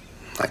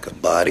 Like a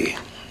body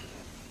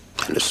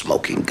and a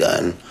smoking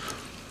gun.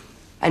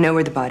 I know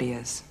where the body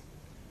is.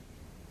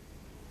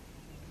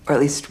 Or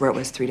at least where it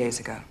was 3 days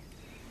ago.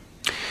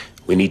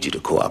 We need you to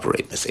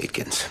cooperate, Miss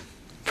Akins.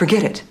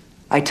 Forget it.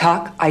 I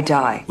talk, I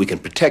die. We can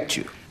protect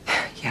you.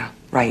 Yeah,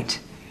 right.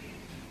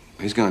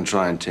 He's gonna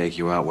try and take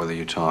you out whether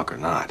you talk or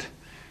not.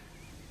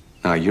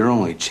 Now, your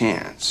only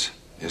chance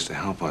is to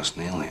help us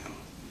nail him.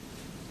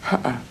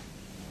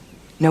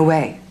 No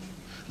way.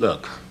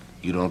 Look,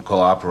 you don't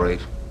cooperate,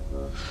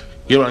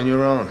 you're on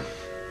your own.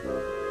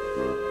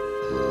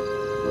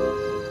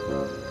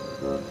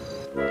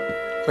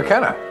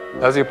 McKenna,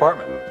 how's the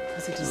apartment? It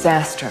was a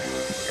disaster.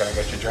 Can I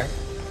get you a drink?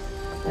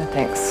 No,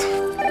 thanks.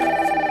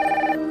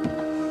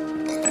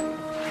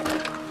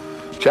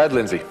 Chad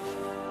Lindsay.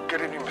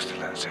 Good evening, Mr.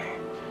 Lindsay.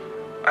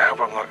 I hope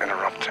I'm not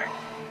interrupting.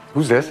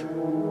 Who's this?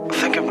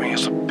 Think of me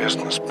as a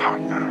business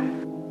partner.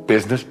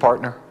 Business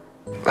partner?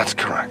 That's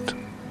correct.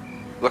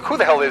 Look, who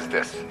the hell is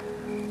this?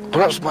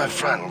 Perhaps my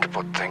friend could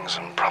put things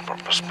in proper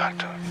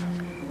perspective.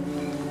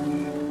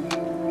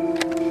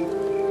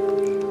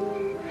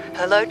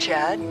 Hello,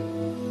 Chad.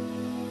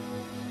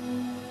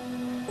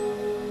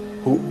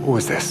 Who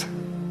is this?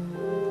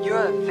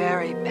 You're a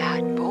very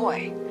bad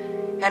boy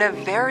and a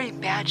very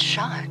bad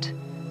shot.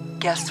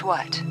 Guess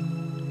what?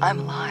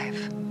 I'm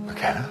live.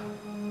 McKenna?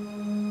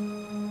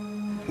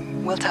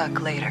 We'll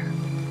talk later.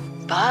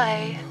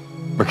 Bye.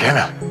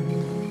 McKenna?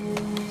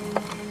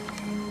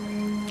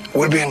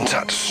 We'll be in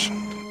touch.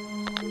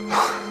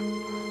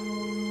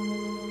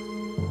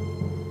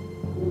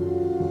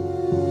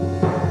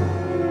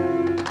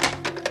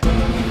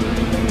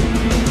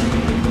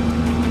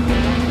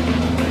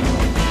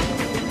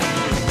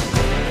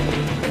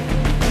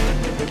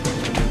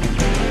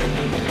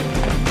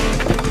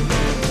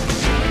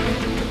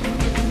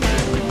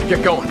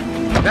 Get going.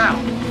 Now.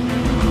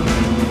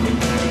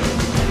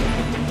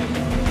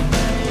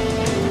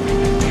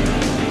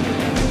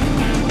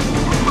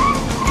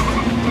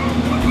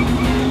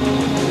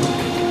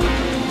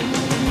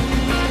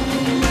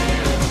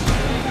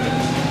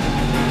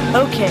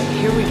 Okay,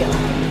 here we go.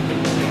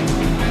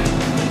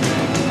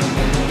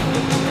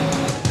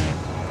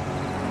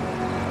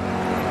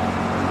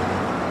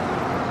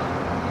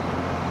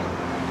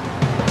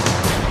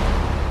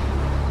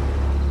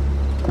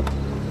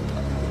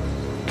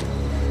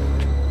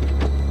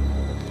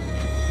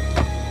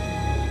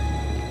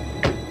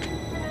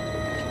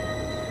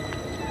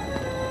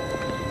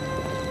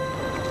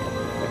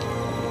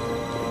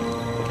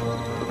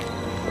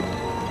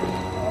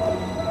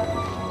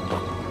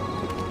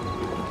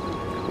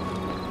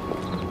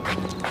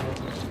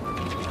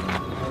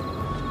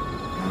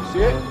 See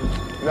it?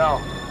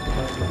 No.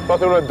 Thought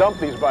they would have dumped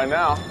these by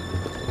now.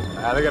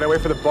 They gotta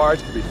wait for the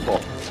barge to be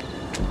full.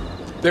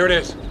 There it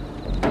is.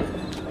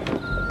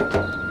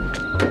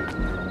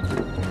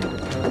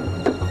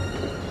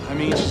 I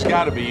mean, she's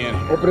got to be in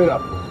here. Open it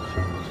up.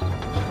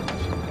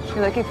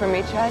 You looking for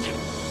me, Chad?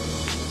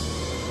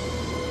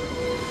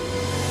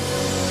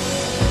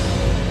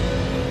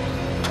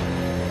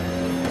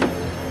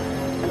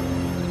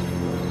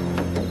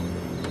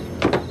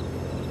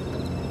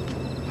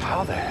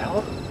 How the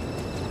hell?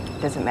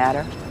 Doesn't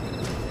matter.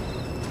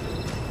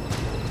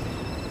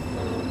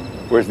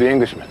 Where's the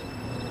Englishman?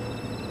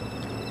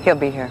 He'll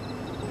be here.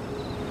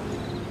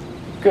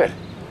 Good.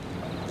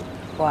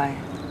 Why?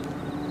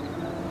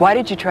 Why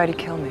did you try to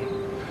kill me?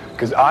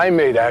 Because I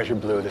made Azure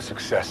Blue the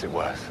success it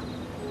was.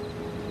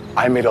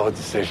 I made all the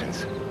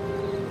decisions.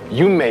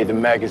 You made the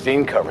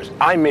magazine covers.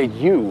 I made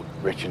you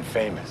rich and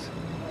famous.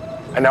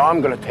 And now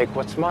I'm going to take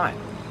what's mine.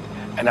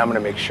 And I'm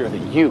going to make sure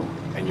that you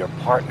and your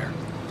partner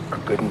are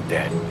good and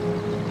dead.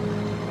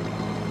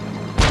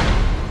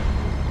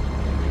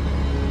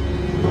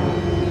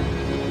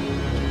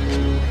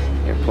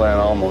 Your plan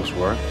almost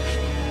worked.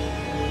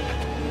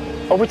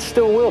 Oh, it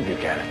still will,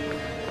 Buchanan.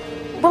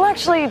 Well,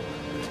 actually,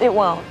 it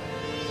won't.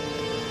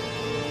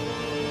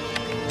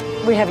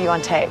 We have you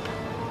on tape.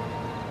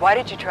 Why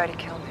did you try to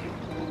kill me?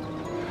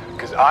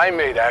 Because I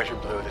made Azure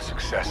Blue the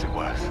success it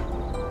was.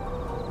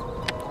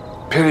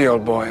 Pity,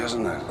 old boy,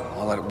 isn't it?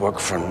 All that work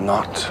for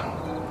naught.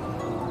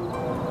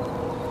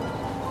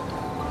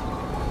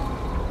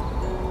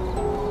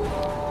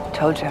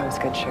 Told you I was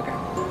good sugar.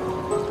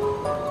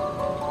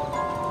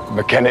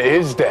 McKenna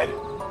is dead.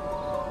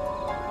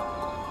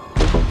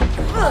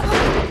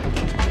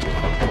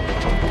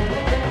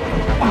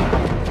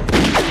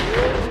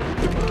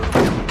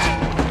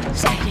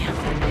 Stay down.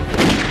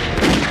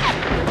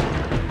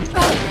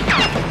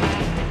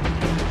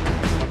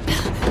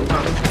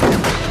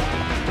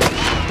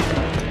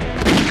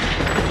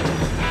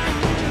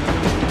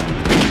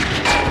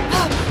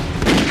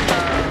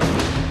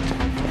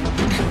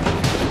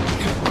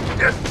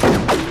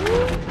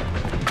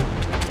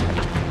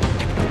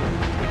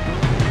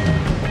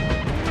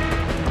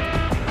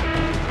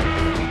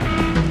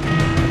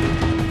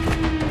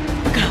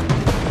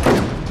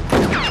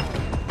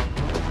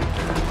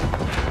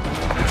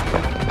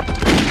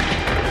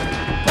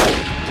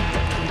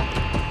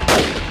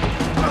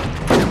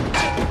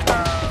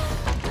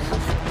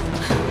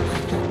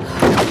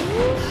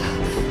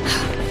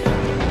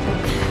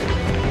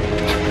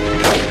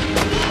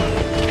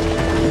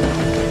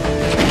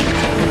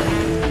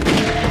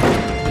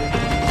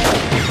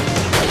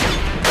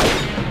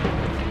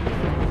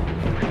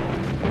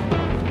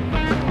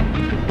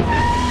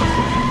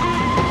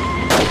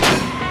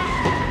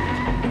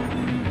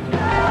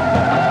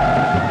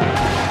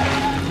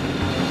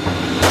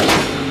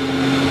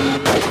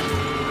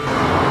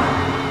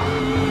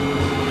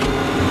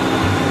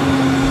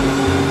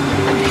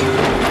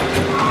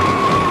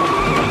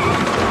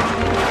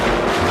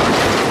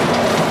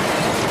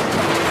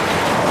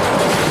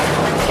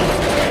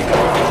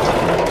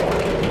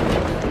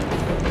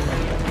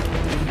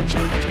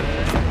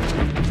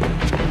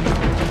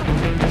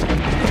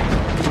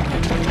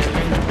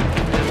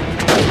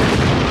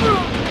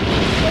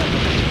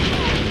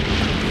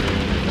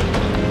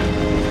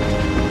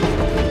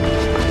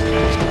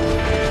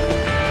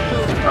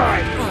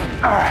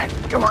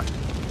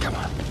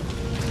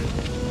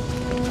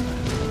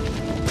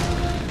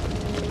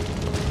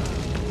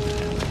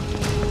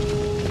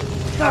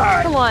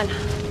 Come on.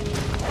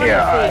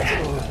 Yeah, all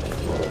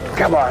right.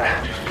 Come on.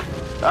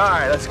 All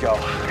right, let's go.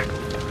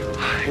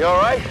 You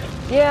all right?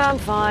 Yeah, I'm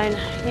fine.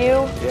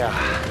 You? Yeah.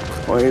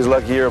 Well, he's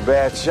lucky you're a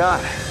bad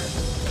shot.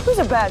 Who's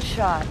a bad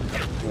shot?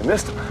 You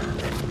missed him.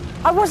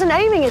 I wasn't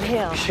aiming at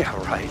him. Yeah,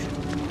 right.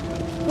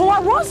 Well, I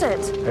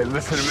wasn't. Hey,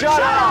 listen to me.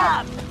 Shut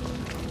up!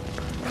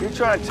 You're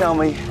trying to tell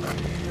me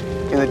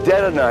in the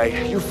dead of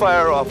night, you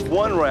fire off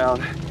one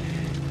round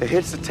that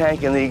hits the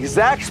tank in the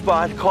exact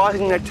spot,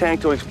 causing that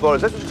tank to explode.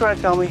 Is that what you're trying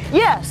to tell me?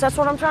 Yes, that's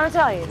what I'm trying to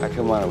tell you. Now,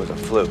 come on, it was a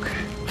fluke.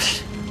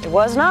 It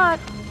was not.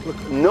 Look,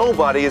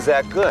 nobody is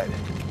that good.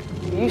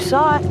 You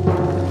saw it.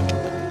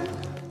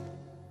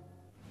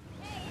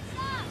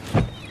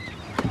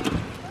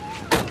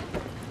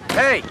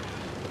 Hey,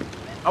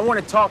 I want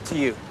to talk to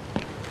you.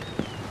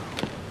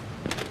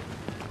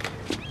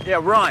 Yeah,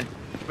 run.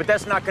 But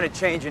that's not going to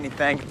change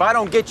anything. If I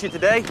don't get you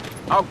today,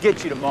 I'll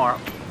get you tomorrow.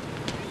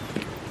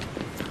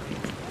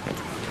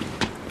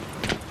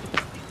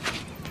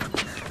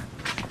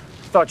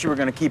 Thought you were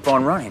going to keep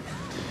on running.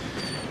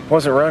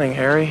 Wasn't running,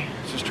 Harry.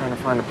 I was just trying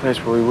to find a place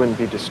where we wouldn't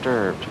be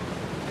disturbed.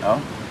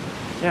 Oh?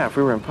 Yeah, if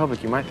we were in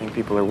public, you might think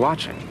people are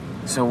watching.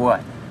 So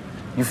what?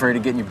 You afraid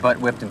of getting your butt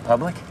whipped in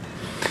public?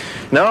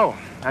 No,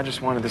 I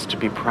just wanted this to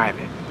be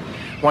private.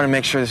 I want to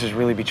make sure this is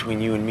really between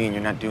you and me and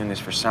you're not doing this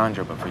for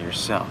Sandra, but for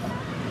yourself.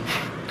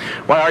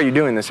 Why are you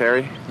doing this,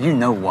 Harry? You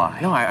know why.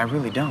 No, I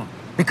really don't.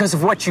 Because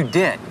of what you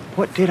did.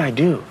 What did I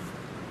do?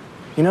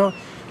 You know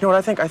what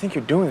I think? I think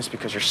you're doing this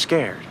because you're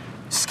scared.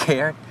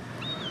 Scared?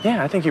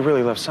 Yeah, I think you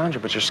really love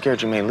Sandra, but you're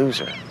scared you may lose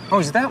her. Oh,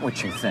 is that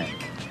what you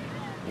think?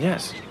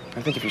 Yes.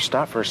 I think if you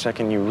stop for a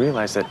second, you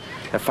realize that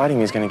fighting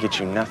me is going to get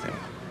you nothing.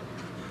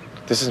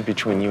 This isn't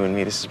between you and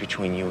me. This is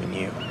between you and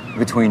you.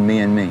 Between me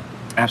and me?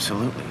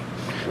 Absolutely.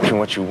 Between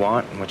what you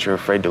want and what you're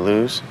afraid to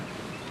lose.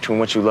 Between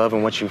what you love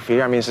and what you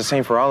fear. I mean, it's the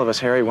same for all of us,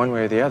 Harry, one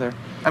way or the other.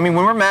 I mean,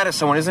 when we're mad at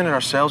someone, isn't it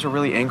ourselves we're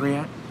really angry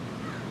at?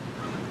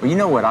 Well, you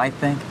know what I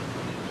think?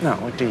 No,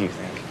 what do you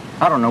think?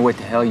 I don't know what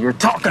the hell you're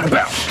talking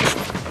about.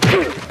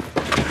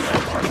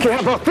 Okay, how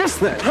about this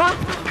then, huh?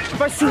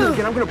 If I see you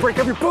again, I'm gonna break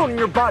every bone in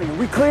your body. Are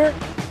we clear?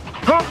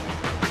 Huh?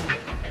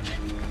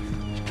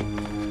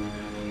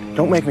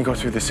 Don't make me go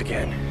through this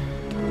again.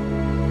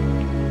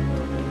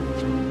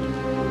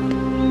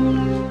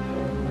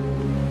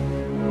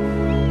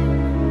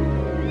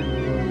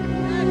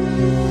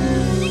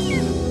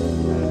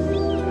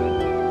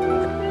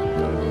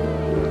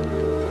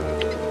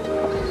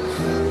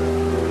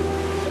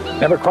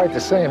 Never quite the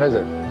same, is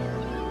it?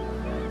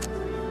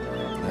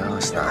 No,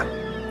 it's not.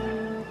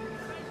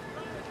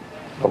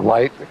 The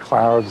light, the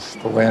clouds,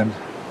 the wind.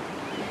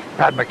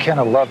 Pat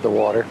McKenna loved the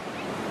water.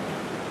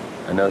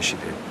 I know she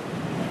did.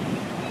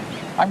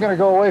 I'm going to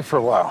go away for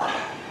a while.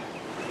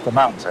 The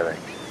mountains, I think.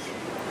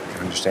 I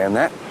understand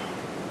that.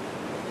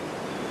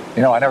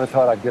 You know, I never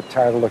thought I'd get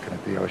tired of looking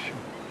at the ocean.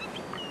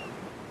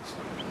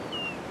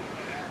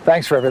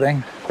 Thanks for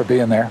everything, for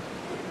being there.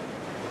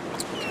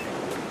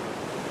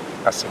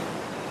 I'll see.